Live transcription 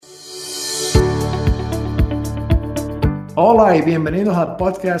Hola y bienvenidos al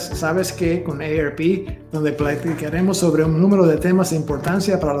podcast ¿Sabes qué? Con AARP, donde platicaremos sobre un número de temas de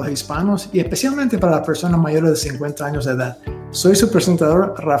importancia para los hispanos y especialmente para las personas mayores de 50 años de edad. Soy su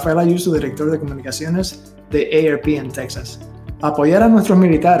presentador, Rafael Ayuso, director de comunicaciones de AARP en Texas. Apoyar a nuestros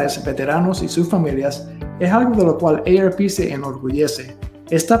militares, veteranos y sus familias es algo de lo cual AARP se enorgullece.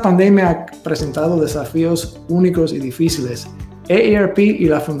 Esta pandemia ha presentado desafíos únicos y difíciles. AARP y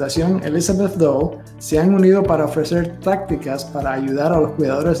la Fundación Elizabeth Dole se han unido para ofrecer tácticas para ayudar a los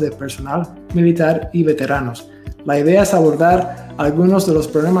cuidadores de personal militar y veteranos. La idea es abordar algunos de los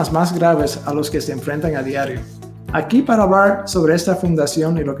problemas más graves a los que se enfrentan a diario. Aquí para hablar sobre esta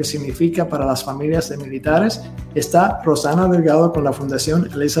fundación y lo que significa para las familias de militares está Rosana Delgado con la Fundación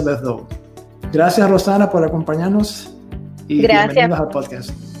Elizabeth Dole. Gracias, Rosana, por acompañarnos y bienvenidos al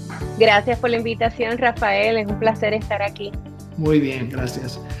podcast. Gracias por la invitación, Rafael. Es un placer estar aquí. Muy bien,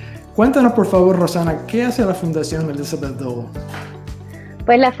 gracias. Cuéntanos, por favor, Rosana, ¿qué hace la Fundación Elizabeth Dole?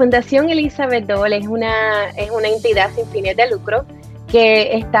 Pues la Fundación Elizabeth Dole es una entidad sin fines de lucro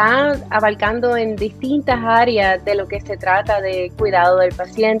que está abarcando en distintas áreas de lo que se trata de cuidado del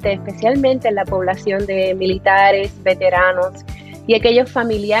paciente, especialmente en la población de militares, veteranos y aquellos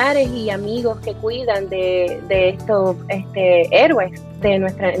familiares y amigos que cuidan de estos héroes de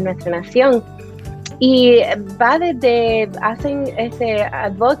nuestra nación. Y va desde, hacen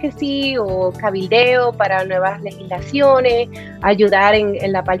advocacy o cabildeo para nuevas legislaciones, ayudar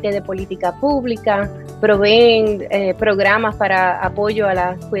en la parte de política pública, proveen programas para apoyo a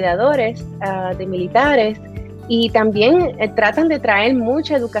los cuidadores de militares y también tratan de traer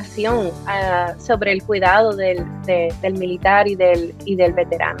mucha educación sobre el cuidado del militar y del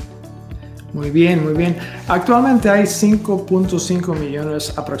veterano. Muy bien, muy bien. Actualmente hay 5.5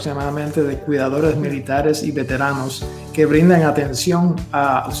 millones aproximadamente de cuidadores militares y veteranos que brindan atención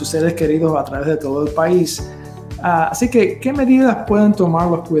a sus seres queridos a través de todo el país. Así que, ¿qué medidas pueden tomar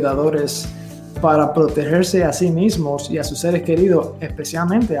los cuidadores para protegerse a sí mismos y a sus seres queridos,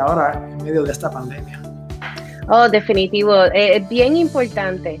 especialmente ahora en medio de esta pandemia? Oh, definitivo. Es bien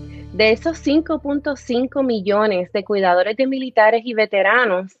importante. De esos 5.5 millones de cuidadores de militares y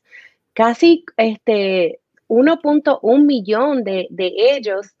veteranos, casi 1.1 millón de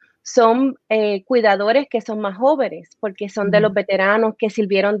ellos son cuidadores que son más jóvenes, porque son de los veteranos que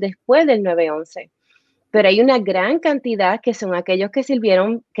sirvieron después del 9/11. Pero hay una gran cantidad que son aquellos que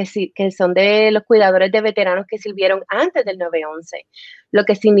sirvieron, que son de los cuidadores de veteranos que sirvieron antes del 9/11. Lo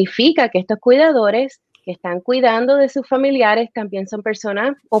que significa que estos cuidadores que están cuidando de sus familiares también son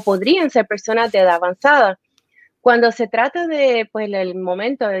personas o podrían ser personas de edad avanzada. Cuando se trata de el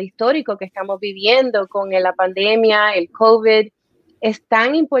momento histórico que estamos viviendo con la pandemia, el COVID, es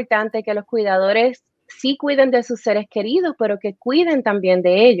tan importante que los cuidadores sí cuiden de sus seres queridos, pero que cuiden también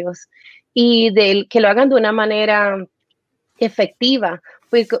de ellos y que lo hagan de una manera efectiva,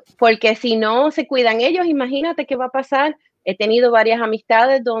 porque si no se cuidan ellos, imagínate qué va a pasar. He tenido varias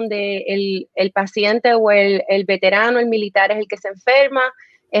amistades donde el paciente o el veterano, el militar es el que se enferma,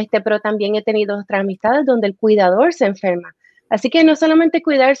 pero también he tenido otras amistades donde el cuidador se enferma. Así que no solamente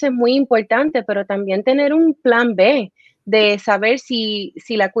cuidarse es muy importante, pero también tener un plan B de saber si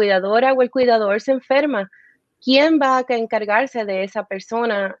la cuidadora o el cuidador se enferma, quién va a encargarse de esa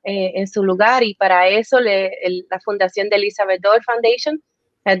persona en su lugar. Y para eso la Fundación de Elizabeth Dole Foundation,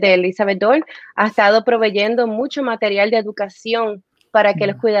 de Elizabeth Dole, ha estado proveyendo mucho material de educación para que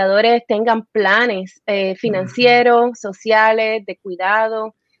los cuidadores tengan planes financieros, sociales, de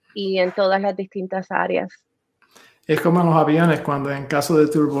cuidado y en todas las distintas áreas. Es como en los aviones, cuando en caso de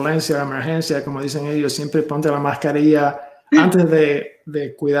turbulencia o emergencia, como dicen ellos, siempre ponte la mascarilla antes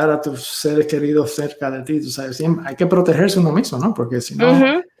de cuidar a tus seres queridos cerca de ti. Tú sabes, siempre hay que protegerse uno mismo, ¿no? Porque si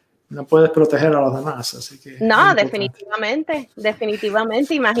no, no puedes proteger a los demás. Así que no, definitivamente,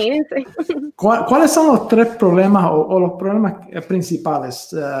 imagínense. ¿Cuáles son los tres problemas o los problemas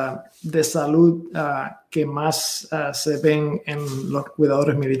principales de salud que más se ven en los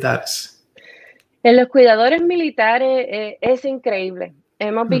cuidadores militares? En los cuidadores militares es increíble.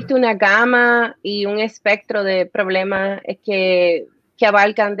 Hemos visto una gama y un espectro de problemas que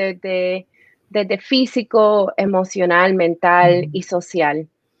abarcan desde físico, emocional, mental y social.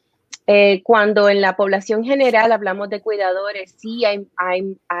 Cuando en la población general hablamos de cuidadores, sí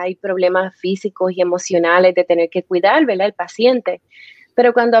hay problemas físicos y emocionales de tener que cuidar, ¿verdad?, el paciente.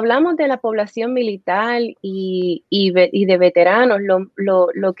 Pero cuando hablamos de la población militar y de veteranos,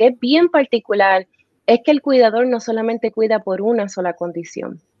 lo que es bien particular es que el cuidador no solamente cuida por una sola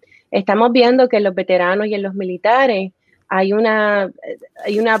condición. Estamos viendo que en los veteranos y en los militares hay una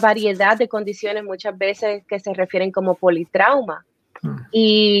variedad de condiciones muchas veces que se refieren como politrauma.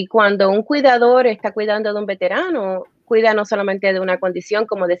 Y cuando un cuidador está cuidando de un veterano, cuida no solamente de una condición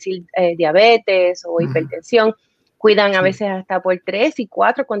como decir diabetes o hipertensión, cuidan a veces hasta por 3 y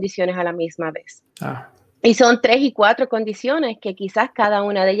 4 condiciones a la misma vez. Y son 3 y 4 condiciones que quizás cada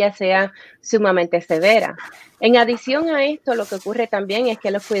una de ellas sea sumamente severa. En adición a esto, lo que ocurre también es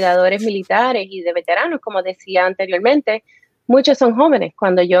que los cuidadores militares y de veteranos, como decía anteriormente, muchos son jóvenes.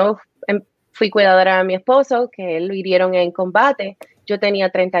 Cuando yo fui cuidadora de mi esposo, que él lo hirieron en combate, yo tenía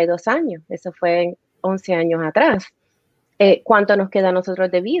 32 años. Eso fue 11 años atrás. ¿Cuánto nos queda a nosotros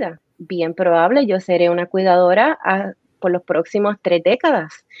de vida? Bien probable, yo seré una cuidadora por los próximos 3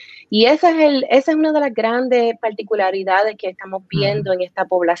 décadas. Y esa es una de las grandes particularidades que estamos viendo en esta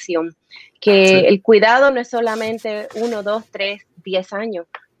población, que el cuidado no es solamente 1, 2, 3, 10 años.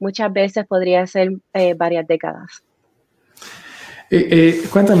 Muchas veces podría ser varias décadas.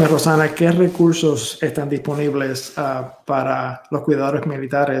 Cuéntame, Rosana, ¿qué recursos están disponibles para los cuidadores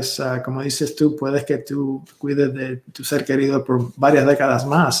militares? Como dices tú, puedes que tú cuides de tu ser querido por varias décadas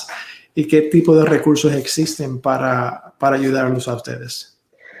más. ¿Y qué tipo de recursos existen para ayudarlos a ustedes?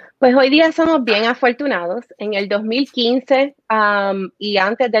 Pues hoy día somos bien afortunados. En el 2015 y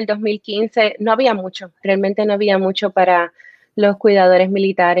antes del 2015 no había mucho, realmente no había mucho para los cuidadores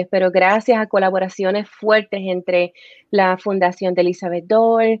militares, pero gracias a colaboraciones fuertes entre la Fundación de Elizabeth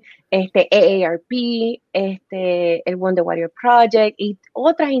Dole, AARP, el Wonder Warrior Project y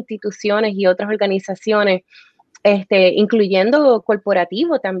otras instituciones y otras organizaciones, incluyendo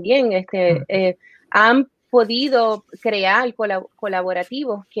corporativo también, han podido crear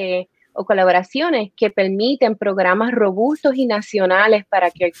colaborativos o colaboraciones que permiten programas robustos y nacionales para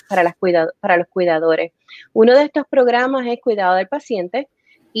los cuidadores. Uno de estos programas es Cuidado del Paciente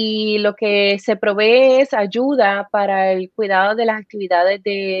y lo que se provee es ayuda para el cuidado de las actividades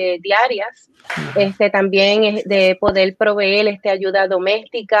diarias. También es de poder proveer ayuda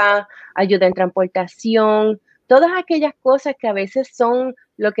doméstica, ayuda en transportación, todas aquellas cosas que a veces son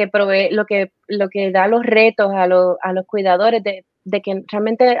lo que da los retos a los cuidadores de que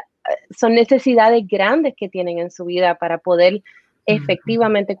realmente son necesidades grandes que tienen en su vida para poder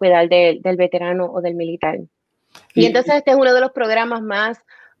efectivamente cuidar del veterano o del militar. Y entonces este es uno de los programas más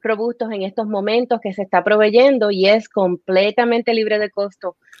robustos en estos momentos que se está proveyendo y es completamente libre de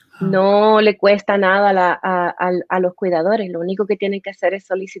costo. No le cuesta nada a los cuidadores, lo único que tienen que hacer es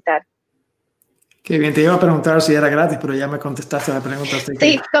solicitar. Qué bien, te iba a preguntar si era gratis, pero ya me contestaste la pregunta.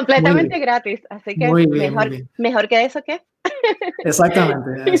 Sí, completamente gratis, así que muy bien, mejor que eso, ¿qué?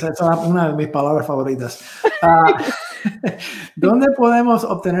 Exactamente, esa es una de mis palabras favoritas. ¿Dónde podemos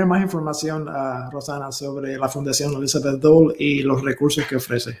obtener más información, Rosana, sobre la Fundación Elizabeth Dole y los recursos que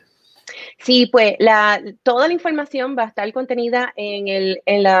ofrece? Sí, pues toda la información va a estar contenida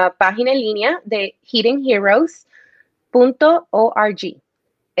en la página en línea de hiddenheroes.org.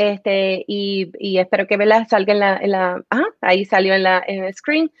 Y espero que salga ahí salió en el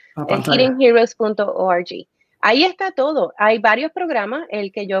screen, hiddenheroes.org. Ahí está todo. Hay varios programas.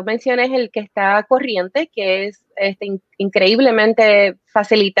 El que yo mencioné es el que está corriente, que es increíblemente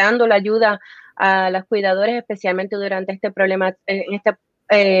facilitando la ayuda a los cuidadores, especialmente durante este problema, en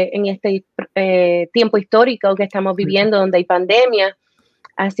este tiempo histórico que estamos viviendo, donde hay pandemia.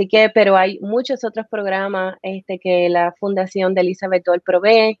 Así que, pero hay muchos otros programas que la Fundación de Elizabeth Dole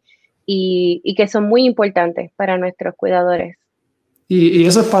provee y que son muy importantes para nuestros cuidadores. Y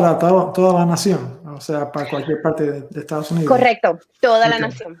eso es para toda la nación, o sea, para cualquier parte de Estados Unidos. Correcto, toda la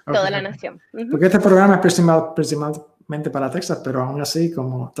nación, toda la nación. Porque este programa es principalmente para Texas, pero aún así,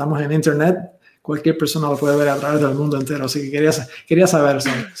 como estamos en Internet, cualquier persona lo puede ver a través del mundo entero, así que quería saber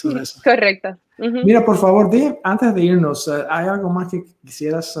sobre eso. Correcto. Mira, por favor, antes de irnos, ¿hay algo más que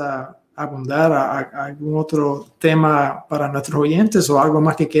quisieras abundar a algún otro tema para nuestros oyentes o algo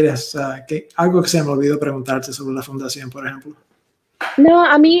más que quieras, algo que se me olvidó preguntarte sobre la fundación, por ejemplo? No,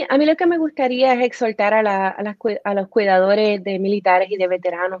 a mí lo que me gustaría es exhortar a los cuidadores de militares y de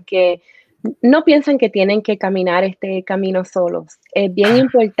veteranos que no piensen que tienen que caminar este camino solos. Es bien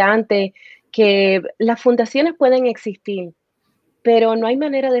importante que las fundaciones pueden existir, pero no hay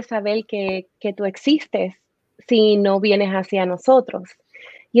manera de saber que tú existes si no vienes hacia nosotros.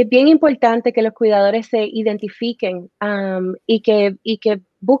 Y es bien importante que los cuidadores se identifiquen y que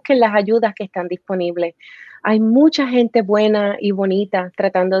busquen las ayudas que están disponibles. Hay mucha gente buena y bonita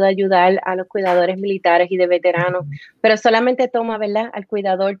tratando de ayudar a los cuidadores militares y de veteranos, pero solamente toma, ¿verdad?, al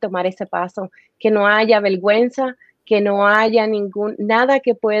cuidador tomar ese paso, que no haya vergüenza, que no haya nada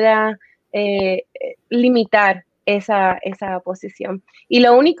que pueda limitar esa posición. Y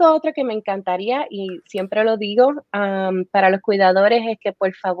lo único otro que me encantaría, y siempre lo digo para los cuidadores, es que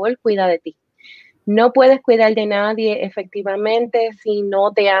por favor cuida de ti. No puedes cuidar de nadie efectivamente si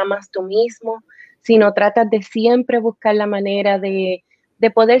no te amas tú mismo, sino tratas de siempre buscar la manera de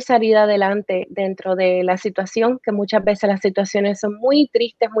poder salir adelante dentro de la situación, que muchas veces las situaciones son muy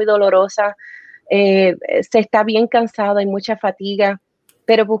tristes, muy dolorosas, se está bien cansado, hay mucha fatiga,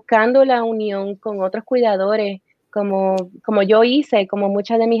 pero buscando la unión con otros cuidadores, como yo hice, como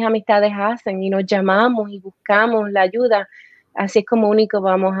muchas de mis amistades hacen, y nos llamamos y buscamos la ayuda, así es como único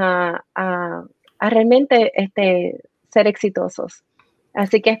vamos a realmente ser exitosos.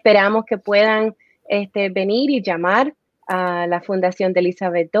 Así que esperamos que puedan venir y llamar a la Fundación de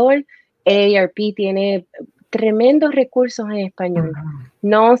Elizabeth Dole. AARP tiene tremendos recursos en español.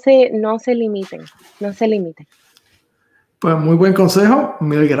 No se limiten, no se limiten. Pues muy buen consejo.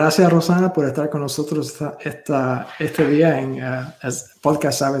 Mil gracias, Rosana, por estar con nosotros este día en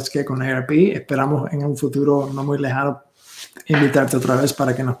Podcast ¿Sabes qué? Con AARP. Esperamos en un futuro no muy lejano invitarte otra vez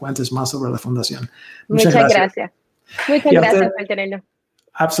para que nos cuentes más sobre la fundación. Muchas gracias. Muchas gracias por tenernos.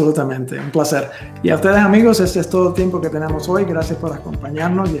 Absolutamente, un placer. Y a ustedes, amigos, este es todo el tiempo que tenemos hoy. Gracias por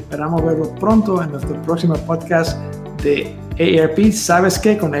acompañarnos y esperamos verlos pronto en nuestro próximo podcast de AARP ¿Sabes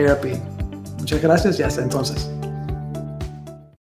qué? Con AARP. Muchas gracias y hasta entonces.